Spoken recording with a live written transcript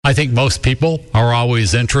I think most people are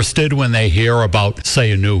always interested when they hear about,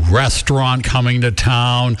 say, a new restaurant coming to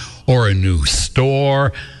town or a new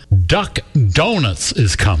store. Duck Donuts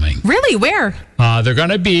is coming. Really? Where? They're going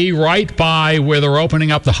to be right by where they're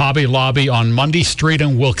opening up the Hobby Lobby on Mundy Street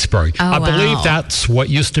in Wilkes-Barre. Oh, I believe wow. that's what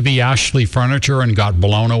used to be Ashley Furniture and got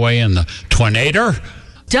blown away in the tornado.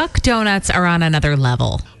 Duck Donuts are on another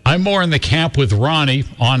level. I'm more in the camp with Ronnie.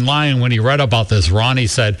 Online, when he read about this, Ronnie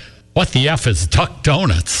said, "What the F is Duck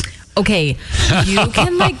Donuts?" Okay, you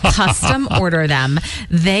can custom order them.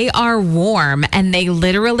 They are warm and they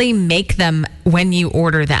literally make them when you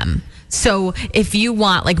order them. So if you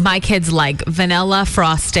want, my kids like vanilla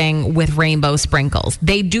frosting with rainbow sprinkles,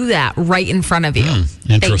 they do that right in front of you.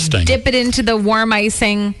 Interesting. They dip it into the warm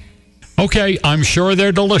icing. Okay, I'm sure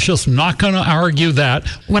they're delicious. Not going to argue that.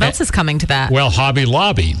 What else is coming to that? Well, Hobby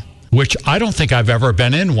Lobby, which I don't think I've ever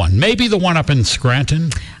been in one. Maybe the one up in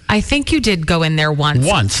Scranton. I think you did go in there once.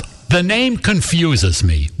 Once. The name confuses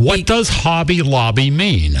me. What does Hobby Lobby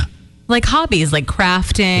mean? Like hobbies, like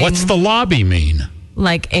crafting. What's the lobby mean?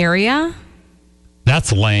 Like area?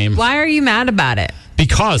 That's lame. Why are you mad about it?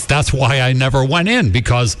 Because that's why I never went in.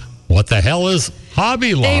 Because what the hell is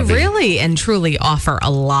Hobby Lobby? They really and truly offer a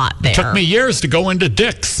lot there. It took me years to go into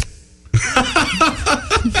Dick's.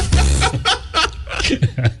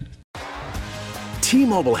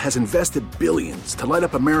 T-Mobile has invested billions to light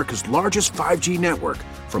up America's largest 5G network,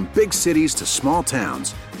 from big cities to small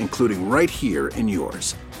towns, including right here in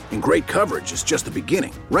yours. And great coverage is just the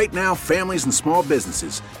beginning. Right now, families and small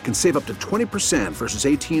businesses can save up to 20% versus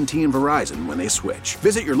AT&T and Verizon when they switch.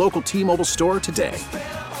 Visit your local T-Mobile store today.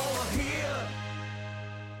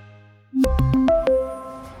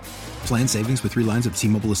 Plan savings with 3 lines of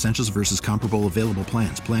T-Mobile Essentials versus comparable available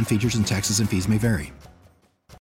plans. Plan features and taxes and fees may vary.